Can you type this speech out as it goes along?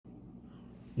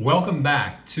Welcome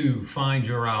back to Find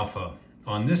Your Alpha.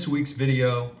 On this week's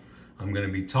video, I'm going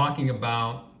to be talking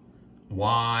about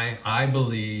why I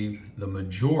believe the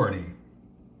majority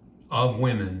of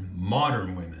women,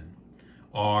 modern women,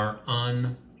 are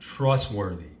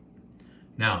untrustworthy.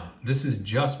 Now, this is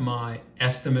just my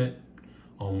estimate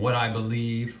on what I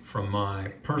believe from my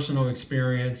personal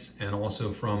experience and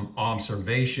also from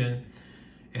observation.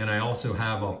 And I also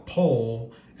have a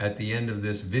poll at the end of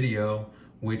this video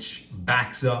which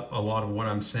backs up a lot of what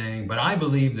I'm saying. But I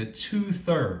believe that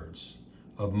 2/3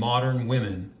 of modern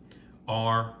women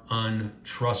are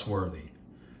untrustworthy.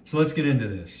 So let's get into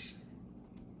this.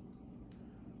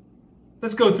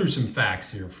 Let's go through some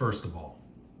facts here, first of all.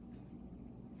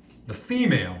 The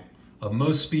female of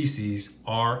most species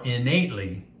are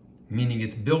innately, meaning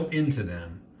it's built into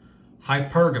them,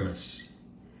 hypergamous.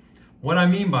 What I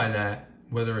mean by that,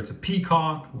 whether it's a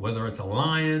peacock, whether it's a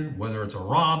lion, whether it's a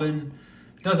robin,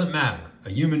 doesn't matter. A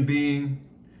human being,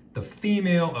 the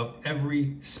female of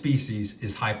every species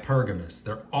is hypergamous.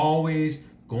 They're always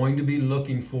going to be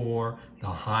looking for the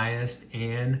highest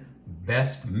and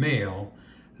best male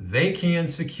they can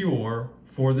secure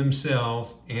for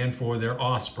themselves and for their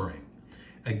offspring.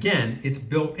 Again, it's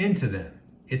built into them.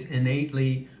 It's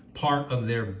innately part of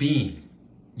their being.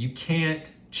 You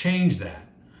can't change that.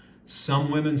 Some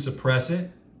women suppress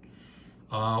it,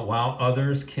 while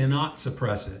others cannot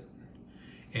suppress it.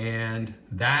 And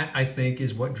that, I think,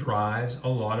 is what drives a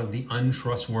lot of the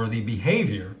untrustworthy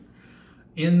behavior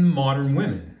in modern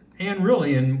women, and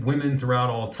really in women throughout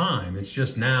all time. It's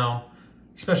just now,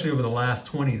 especially over the last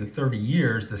 20 to 30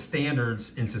 years, the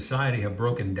standards in society have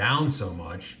broken down so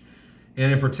much,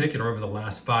 and in particular over the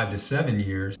last 5 to 7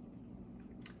 years.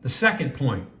 The second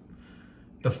point,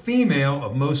 the female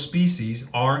of most species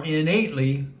are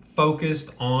innately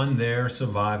focused on their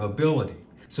survivability.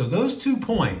 So those 2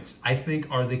 points, I think,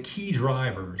 are the key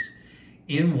drivers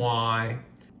in why,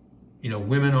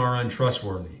 women are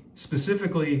untrustworthy.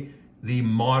 Specifically, the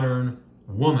modern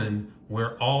woman,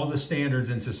 where all the standards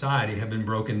in society have been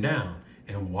broken down.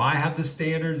 And why have the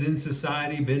standards in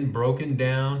society been broken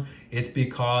down? It's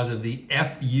because of the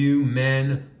FU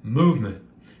men movement.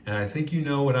 And I think you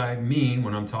know what I mean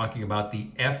when I'm talking about the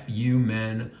FU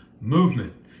men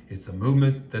movement. It's the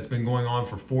movement that's been going on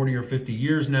for 40 or 50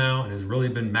 years now and has really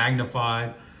been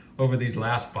magnified over these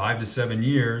last 5 to 7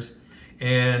 years.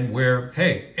 And where,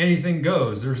 hey, anything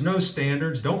goes. There's no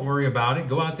standards. Don't worry about it.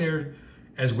 Go out there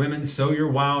as women, sow your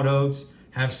wild oats,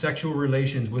 have sexual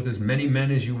relations with as many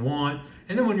men as you want.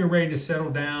 And then when you're ready to settle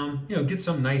down, get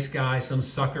some nice guy, some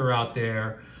sucker out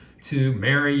there to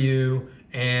marry you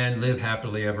and live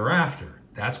happily ever after.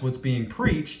 That's what's being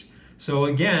preached. So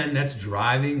again, that's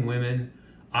driving women,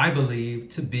 I believe,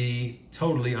 to be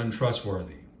totally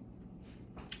untrustworthy.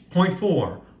 Point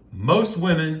 4, most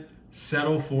women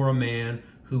settle for a man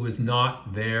who is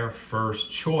not their first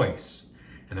choice.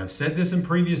 And I've said this in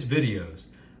previous videos.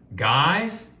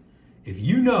 Guys, if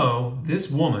you know this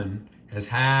woman has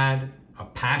had a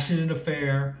passionate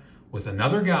affair with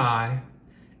another guy,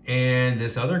 and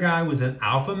this other guy was an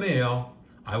alpha male,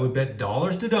 I would bet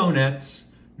dollars to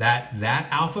donuts that that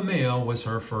alpha male was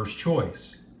her first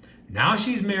choice. Now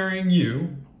she's marrying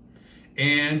you,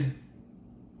 and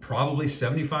probably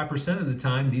 75% of the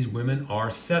time, these women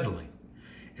are settling.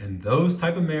 And those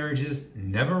type of marriages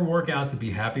never work out to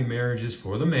be happy marriages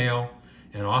for the male,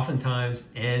 and oftentimes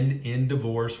end in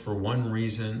divorce for one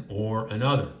reason or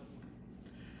another.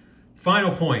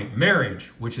 Final point, marriage,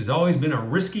 which has always been a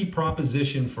risky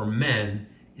proposition for men,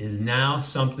 is now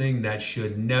something that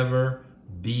should never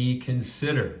be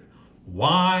considered.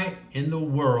 Why in the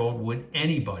world would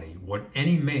anybody,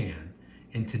 any man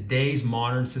in today's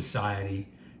modern society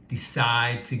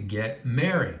decide to get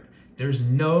married? There's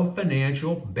no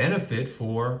financial benefit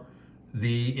for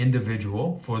the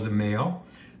individual, for the male.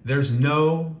 There's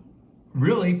no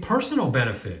really personal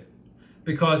benefit,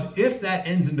 because if that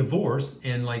ends in divorce,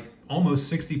 and like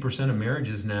almost 60% of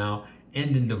marriages now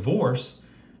end in divorce,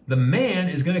 the man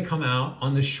is going to come out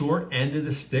on the short end of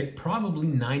the stick probably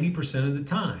 90% of the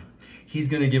time. He's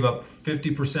going to give up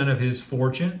 50% of his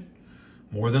fortune,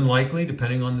 more than likely,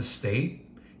 depending on the state.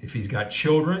 If he's got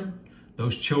children,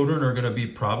 those children are going to be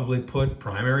probably put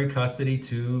primary custody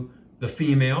to the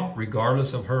female,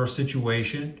 regardless of her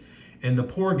situation. And the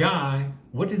poor guy,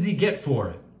 what does he get for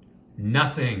it?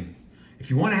 Nothing. If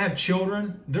you want to have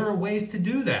children, there are ways to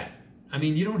do that. I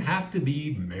mean, you don't have to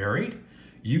be married.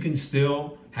 You can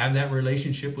still have that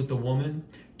relationship with the woman,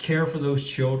 care for those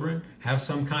children, have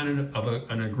some kind of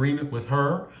an agreement with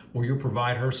her where you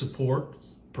provide her support,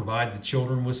 provide the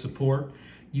children with support.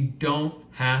 You don't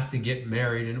have to get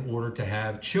married in order to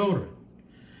have children.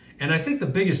 And I think the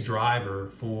biggest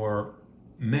driver for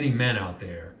many men out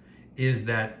there is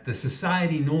that the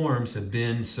society norms have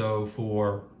been so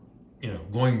for,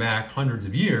 going back hundreds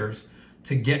of years,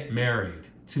 to get married,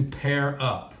 to pair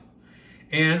up.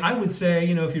 And I would say,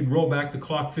 if you'd roll back the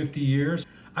clock 50 years,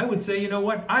 I would say, you know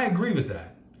what? I agree with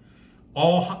that.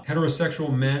 All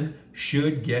heterosexual men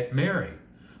should get married.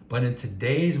 But in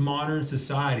today's modern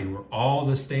society, where all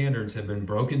the standards have been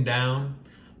broken down,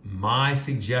 my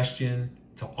suggestion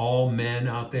to all men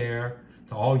out there,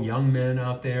 to all young men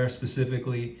out there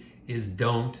specifically, is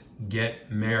don't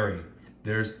get married.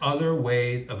 There's other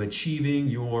ways of achieving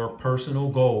your personal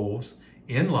goals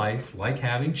in life, like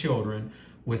having children,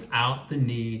 without the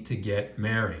need to get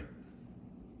married.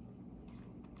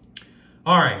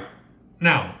 All right,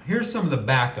 now here's some of the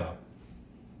backup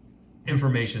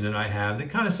information that I have that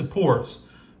kind of supports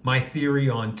my theory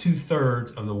on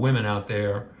 2/3 of the women out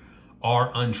there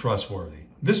are untrustworthy.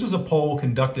 This was a poll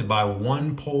conducted by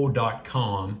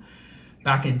onepoll.com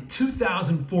back in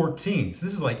 2014. So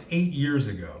this is like 8 years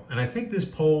ago. And I think this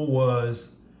poll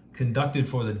was conducted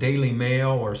for the Daily Mail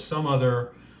or some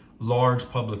other large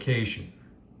publication.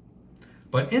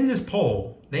 But in this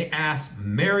poll, they asked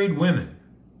married women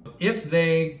if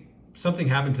something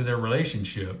happened to their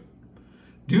relationship,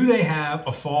 do they have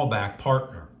a fallback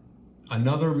partner,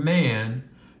 another man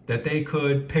that they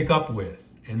could pick up with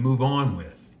and move on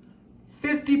with?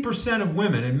 50% of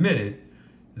women admitted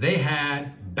they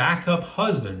had backup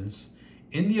husbands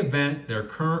in the event their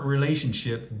current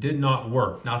relationship did not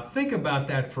work. Now think about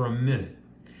that for a minute.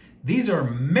 These are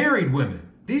married women.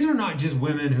 These are not just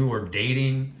women who are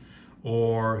dating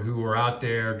or who are out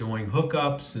there doing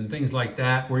hookups and things like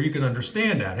that, where you can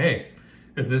understand that, hey,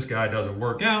 if this guy doesn't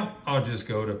work out, I'll just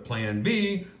go to plan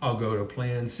B, I'll go to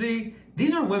plan C.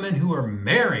 These are women who are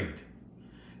married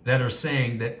that are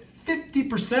saying that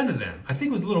 50% of them, I think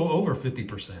it was a little over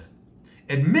 50%,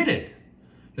 admitted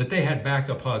that they had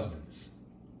backup husbands.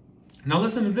 Now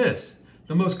listen to this.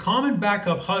 The most common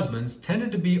backup husbands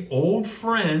tended to be old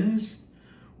friends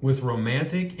with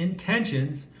romantic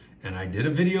intentions. And I did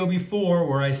a video before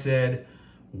where I said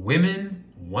women,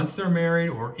 once they're married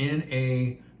or in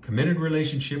a committed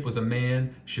relationship with a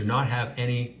man, should not have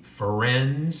any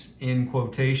friends in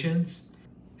quotations.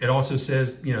 It also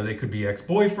says, they could be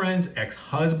ex-boyfriends,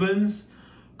 ex-husbands,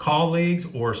 colleagues,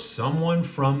 or someone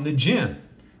from the gym.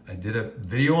 I did a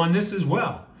video on this as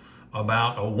well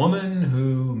about a woman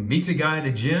who meets a guy at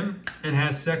a gym and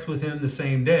has sex with him the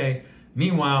same day.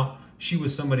 Meanwhile, she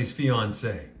was somebody's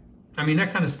fiance. I mean,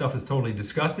 that kind of stuff is totally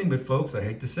disgusting, but folks, I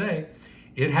hate to say,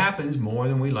 it happens more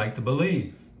than we like to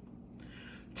believe.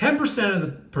 10% of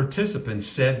the participants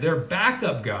said their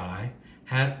backup guy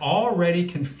had already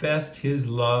confessed his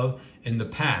love in the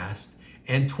past,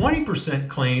 and 20%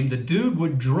 claimed the dude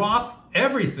would drop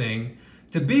everything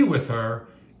to be with her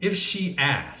if she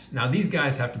asked. Now, these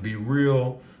guys have to be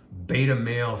real beta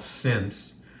male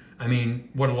simps. I mean,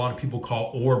 what a lot of people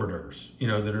call orbiters,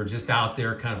 that are just out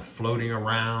there kind of floating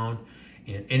around.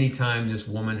 And anytime this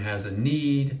woman has a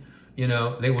need,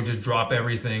 they will just drop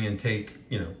everything and take,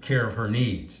 care of her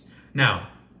needs. Now,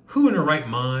 who in their right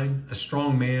mind, a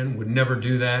strong man, would never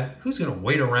do that? Who's going to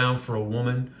wait around for a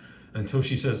woman until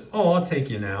she says, oh, I'll take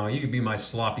you now. You can be my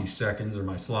sloppy seconds or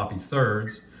my sloppy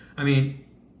thirds. I mean,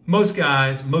 most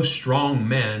guys, most strong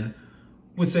men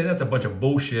would say that's a bunch of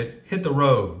bullshit. Hit the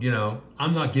road,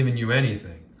 I'm not giving you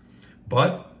anything.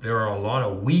 But there are a lot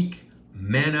of weak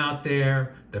men out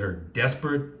there that are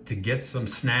desperate to get some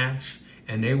snatch,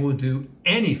 and they will do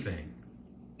anything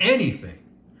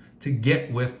to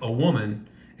get with a woman,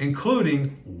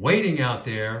 including waiting out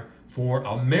there for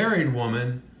a married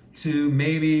woman to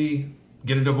maybe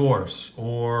get a divorce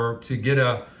or to get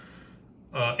a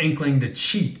inkling to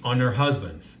cheat on their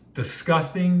husbands.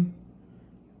 Disgusting,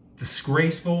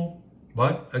 disgraceful,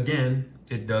 but again,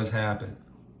 it does happen.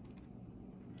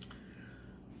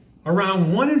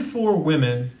 Around 1 in 4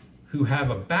 women who have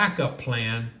a backup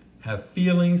plan have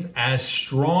feelings as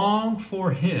strong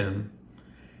for him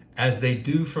as they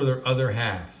do for their other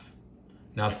half.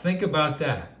 Now think about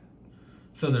that.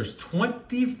 So there's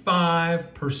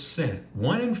 25%,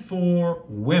 1 in 4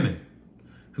 women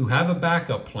who have a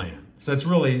backup plan. So that's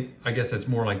really, I guess that's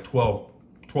more like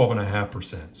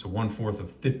 12.5%. So 1/4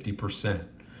 of 50%.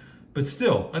 But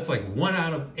still, that's like 1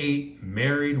 out of 8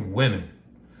 married women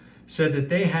said that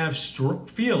they have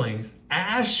feelings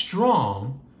as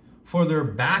strong for their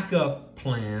backup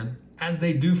plan as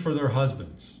they do for their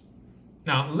husbands.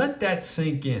 Now, let that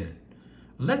sink in.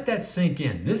 Let that sink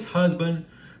in. This husband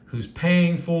who's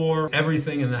paying for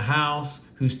everything in the house,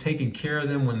 who's taking care of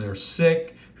them when they're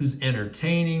sick, who's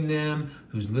entertaining them,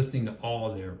 who's listening to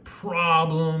all their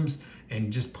problems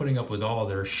and just putting up with all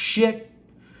their shit.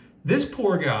 This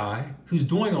poor guy who's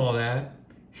doing all that,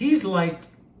 he's like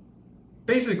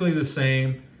basically the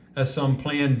same as some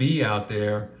plan B out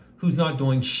there who's not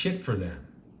doing shit for them.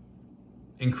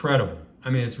 Incredible. I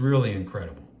mean, it's really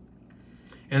incredible.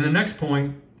 And the next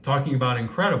point, talking about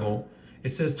incredible, it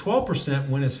says 12%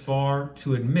 went as far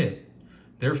to admit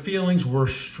their feelings were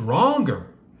stronger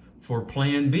for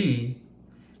plan B,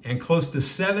 and close to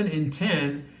 7 in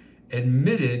 10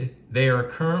 admitted they are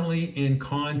currently in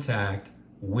contact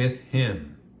with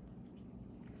him.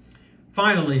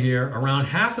 Finally here, around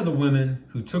half of the women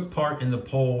who took part in the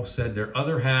poll said their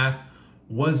other half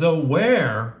was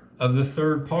aware of the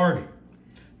third party.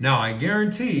 Now, I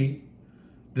guarantee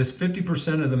this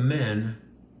 50% of the men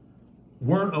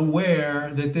weren't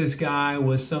aware that this guy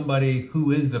was somebody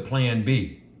who is the plan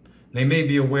B. They may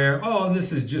be aware, oh,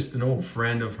 this is just an old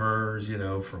friend of hers, you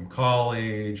know, from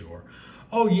college, or,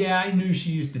 oh yeah, I knew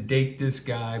she used to date this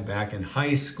guy back in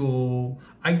high school.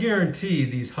 I guarantee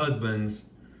these husbands,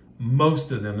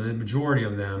 most of them, the majority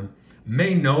of them,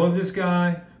 may know of this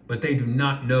guy, but they do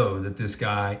not know that this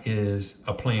guy is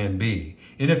a plan B.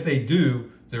 And if they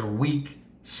do, they're weak,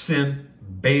 simp,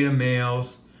 beta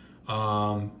males,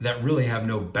 that really have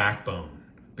no backbone.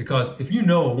 Because if you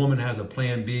know a woman has a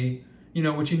plan B, you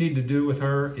know, what you need to do with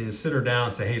her is sit her down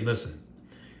and say, hey, listen,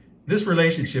 this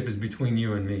relationship is between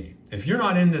you and me. If you're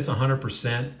not in this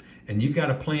 100% and you've got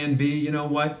a plan B, you know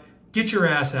what? Get your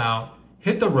ass out,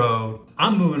 hit the road.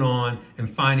 I'm moving on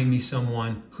and finding me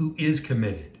someone who is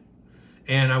committed.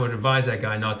 And I would advise that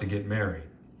guy not to get married.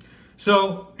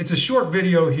 So it's a short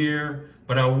video here,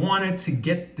 but I wanted to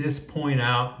get this point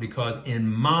out because in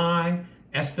my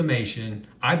estimation,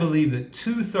 I believe that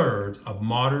 2/3 of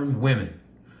modern women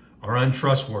are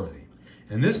untrustworthy.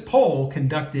 And this poll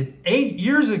conducted 8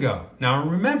 years ago. Now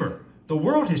remember, the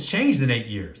world has changed in 8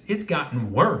 years. It's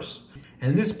gotten worse.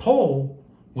 And this poll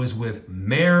was with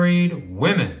married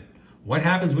women. What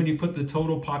happens when you put the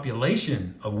total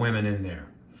population of women in there?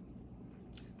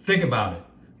 Think about it,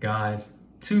 guys.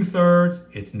 2/3,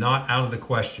 it's not out of the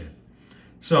question.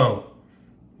 So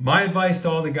my advice to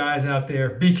all the guys out there,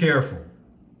 be careful.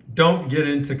 Don't get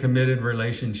into committed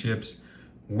relationships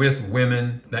with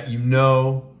women that you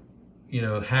know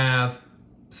have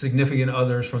significant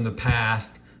others from the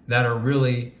past that are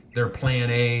really their plan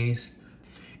A's.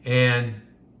 And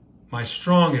my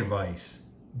strong advice,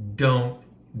 don't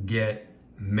get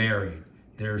married.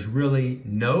 There's really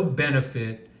no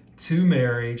benefit to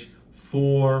marriage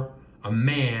for a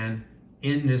man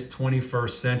in this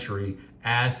 21st century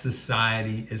as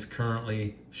society is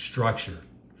currently structured.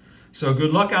 So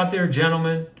good luck out there,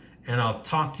 gentlemen, and I'll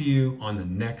talk to you on the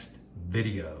next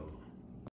video.